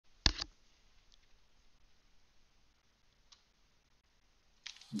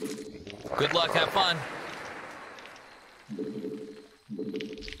Good luck, have fun.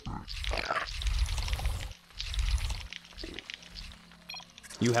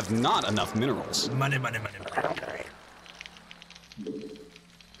 You have not enough minerals. Money, money, money, money.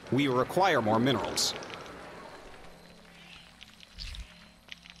 We require more minerals.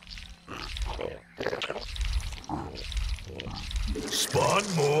 Spawn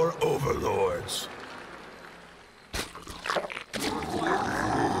more overlords.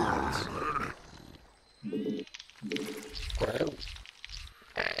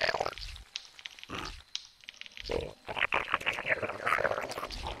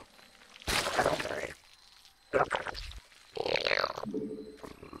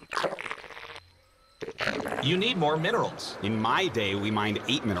 You need more minerals. In my day, we mined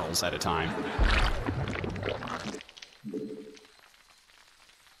 8 minerals at a time.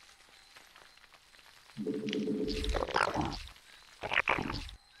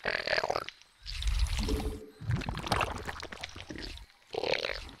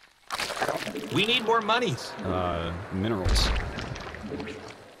 We need more monies. Minerals.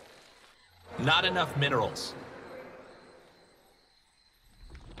 Not enough minerals.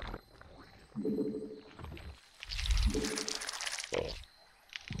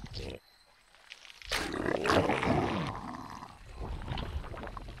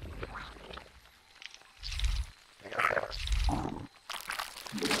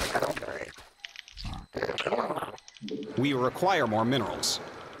 We require more minerals.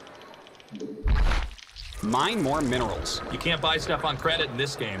 Mine more minerals. You can't buy stuff on credit in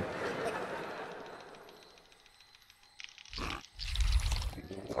this game.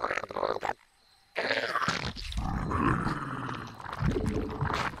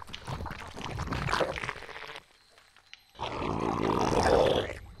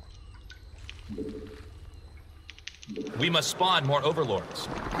 We must spawn more overlords.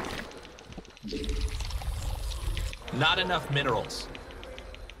 Not enough minerals.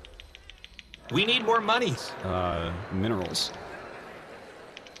 We need more monies. Minerals.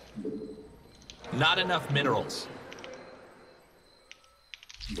 Not enough minerals.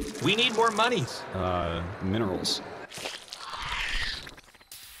 We need more monies. Minerals.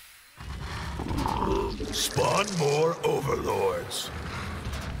 Spawn more overlords.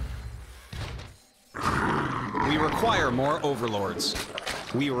 We require more overlords.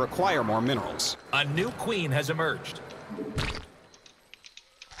 We require more minerals. A new queen has emerged.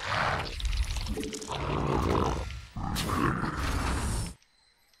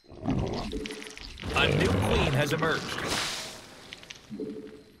 A new queen has emerged.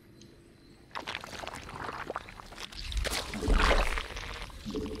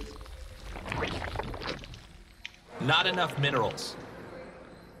 Not enough minerals.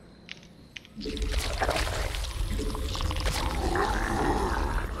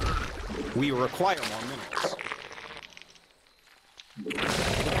 We require more minerals.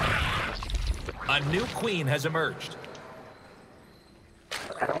 A new queen has emerged.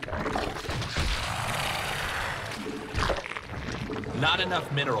 Not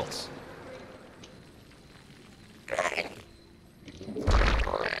enough minerals.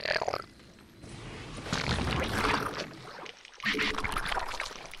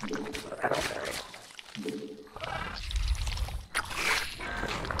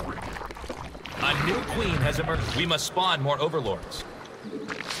 A new queen has emerged. We must spawn more overlords.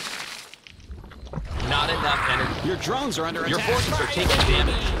 Not enough energy. Your drones are under attack. Your forces are taking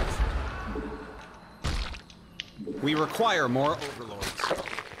damage. We require more overlords.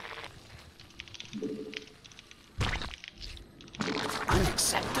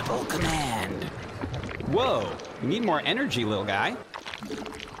 Unacceptable command. Whoa, you need more energy, little guy.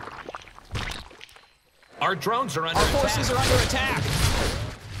 Our drones are under Our attack. forces are under attack.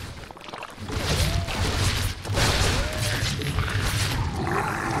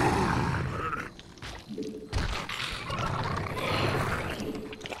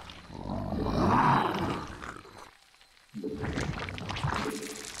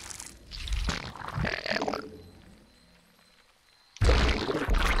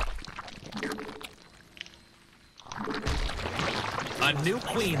 A new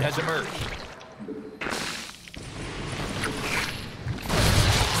queen has emerged.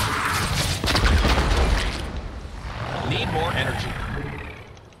 Need more energy.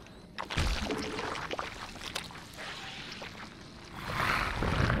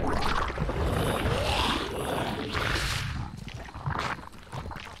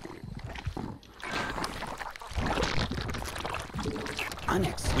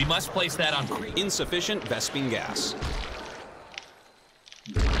 We must place that on Crete. Insufficient Vespine gas.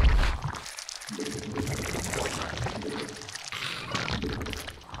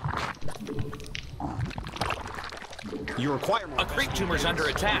 You require more. A creep tumor's under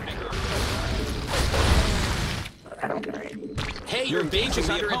attack. Hey, your base is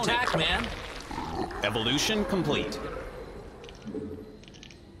under attack, man. Evolution complete.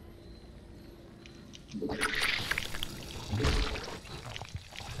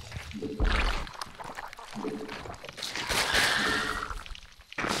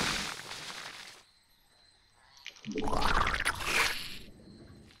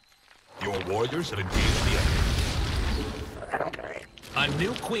 Your warriors have engaged the enemy. A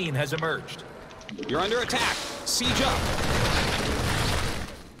new queen has emerged. You're under attack. Siege up.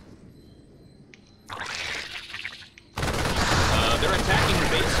 They're attacking your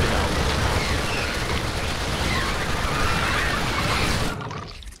base, you know.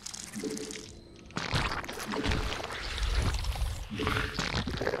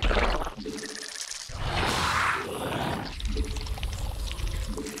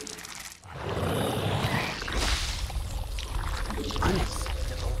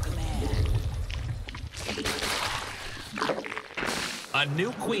 Unacceptable command. A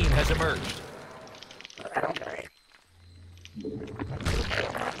new queen has emerged.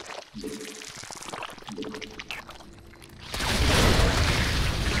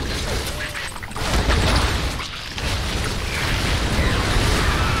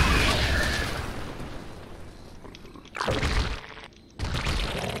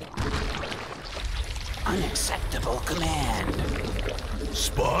 Unacceptable command.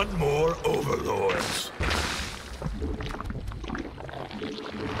 Spawn more overlords.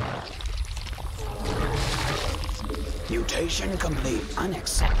 Mutation complete.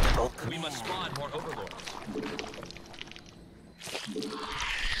 Unacceptable We command. must spawn more overlords.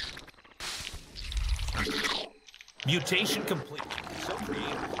 Mutation complete. So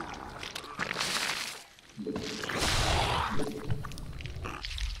creative.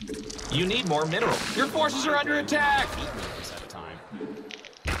 You need more minerals. Your forces are under attack. At a time.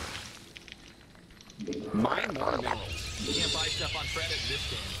 Mine more minerals. You can't buy stuff on credit in this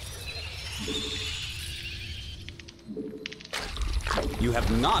game. You have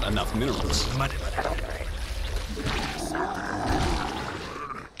not enough minerals.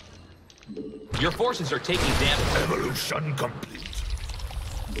 Your forces are taking damage. Evolution complete.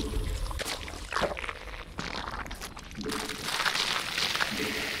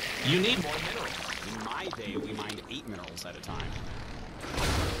 You need more minerals. In my day, we mined 8 minerals at a time.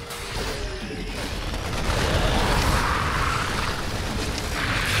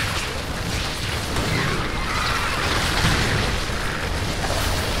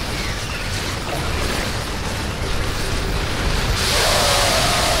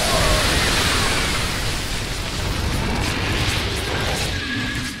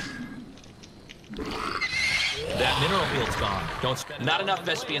 That mineral field's gone. Don't spend. Not enough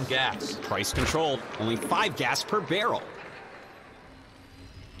Vespian gas. Price controlled. Only 5 gas per barrel.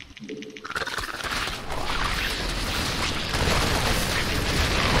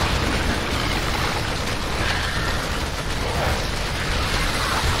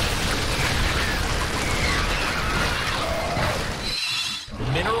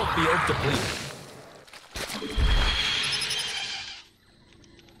 Mineral field depleted.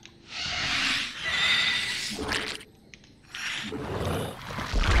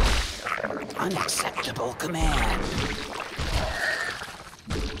 Unacceptable command.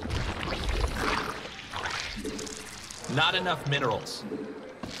 Not enough minerals.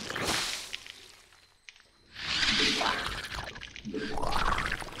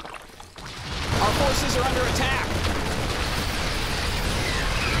 Our forces are under attack.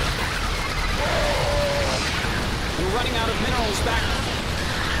 We're running out of minerals back.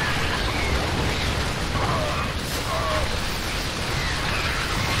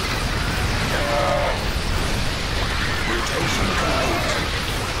 Mutation complete.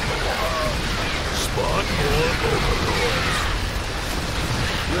 Spawn more overlords.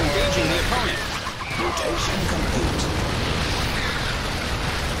 You're engaging the opponent. Mutation complete.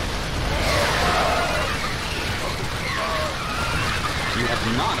 You have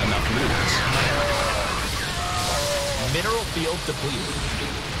not enough minerals. Mineral field depleted.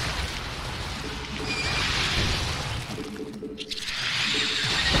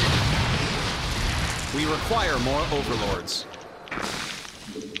 We require more overlords.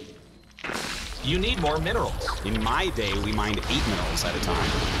 You need more minerals. In my day, we mined 8 minerals at a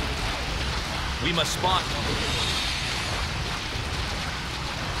time. We must spawn.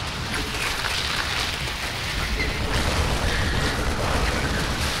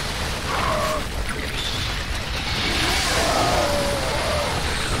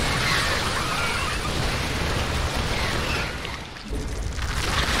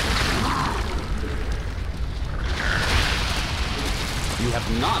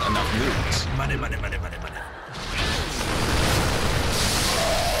 not enough moves. Money, money, money, money, money.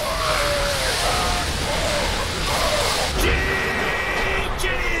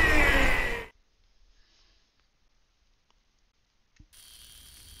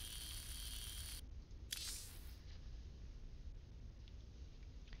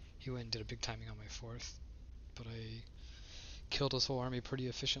 He went and did a big timing on my 4th, but I killed his whole army pretty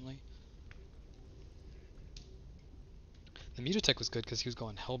efficiently. The Mutatech was good because he was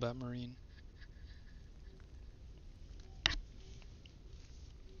going Hellbat Marine.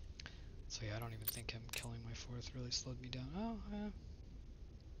 So yeah, I don't even think him killing my 4th really slowed me down. Oh, I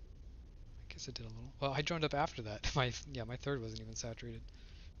guess it did a little. Well, I joined up after that. My 3rd wasn't even saturated.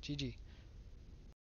 GG.